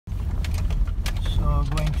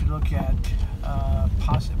we're going to look at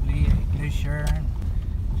possibly a glacier and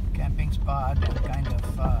camping spot and kind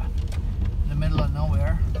of in the middle of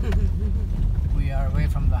nowhere. We are away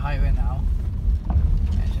from the highway now.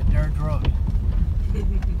 It's a dirt road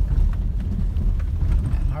and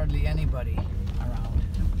hardly anybody around.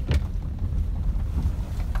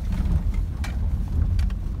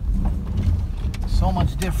 So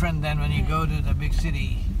much different than when you go to the big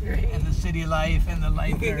city. And the city life and the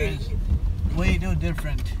life there is way too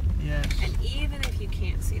different. Yes. And even if you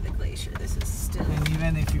can't see the glacier, this is still... And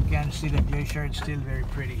even if you can't see the glacier, it's still very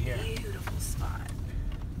pretty here. Beautiful spot.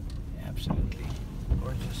 Yeah, absolutely.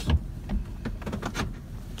 Gorgeous.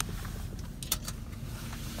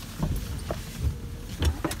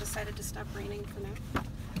 It decided to stop raining for now.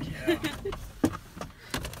 Yeah.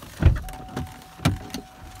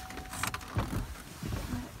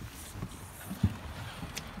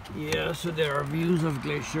 Yeah, so there are views of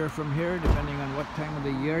glacier from here, depending on what time of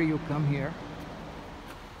the year you come here.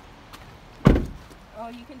 Oh,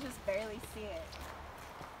 you can just barely see it,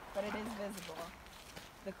 but it is visible.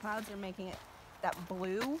 The clouds are making it that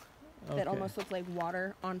blue that almost looks like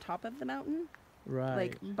water on top of the mountain. Right.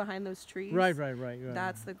 Like behind those trees. Right.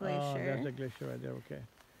 That's the glacier. Oh, that's the glacier right there, okay.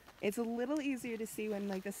 It's a little easier to see when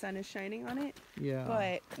like the sun is shining on it. Yeah.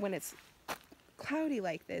 But when it's cloudy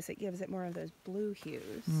like this, it gives it more of those blue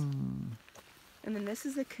hues. And then this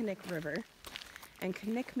is the Knik River, and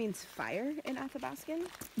Knik means fire in Athabascan.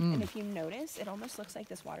 And if you notice, it almost looks like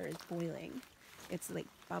this water is boiling. It's like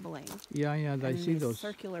bubbling. Yeah, I see those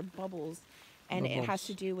circular bubbles, and it has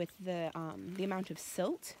to do with the amount of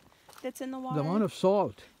silt that's in the water. The amount of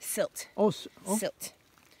salt. Silt. Silt.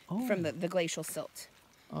 Oh. From the glacial silt.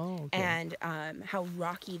 Oh, okay. And how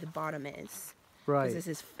rocky the bottom is. Right.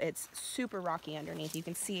 Because it's super rocky underneath. You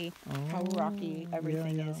can see how rocky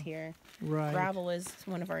everything is here. Right. Gravel is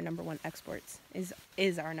one of our #1 exports. Is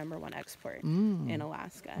our #1 export in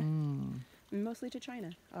Alaska. Mostly to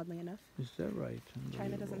China, oddly enough. Is that right?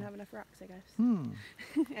 China doesn't have enough rocks, I guess.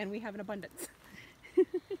 And we have an abundance.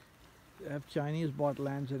 Have Chinese bought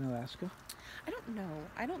lands in Alaska? I don't know.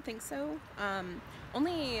 I don't think so.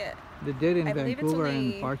 Only... They did in I believe it's Vancouver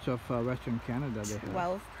only and parts of Western Canada. They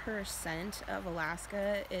have. 12% of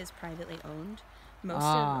Alaska is privately owned.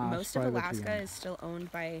 Most of Alaska is still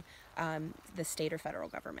owned by the state or federal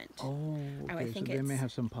government. Oh, okay. So they may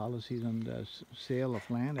have some policies on the sale of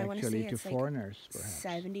land actually to foreigners, perhaps.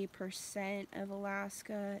 70% of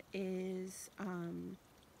Alaska is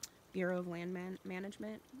Bureau of Land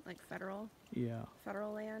Management, like federal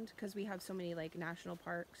land, because we have so many like national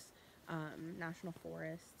parks, national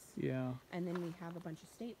forests. Yeah. And then we have a bunch of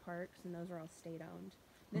state parks, and those are all state owned.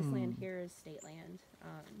 This land here is state land.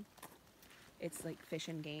 It's like Fish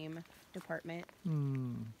and Game Department.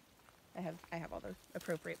 I have all the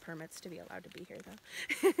appropriate permits to be allowed to be here, though.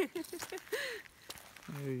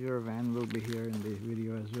 Your van will be here in the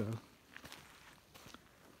video as well.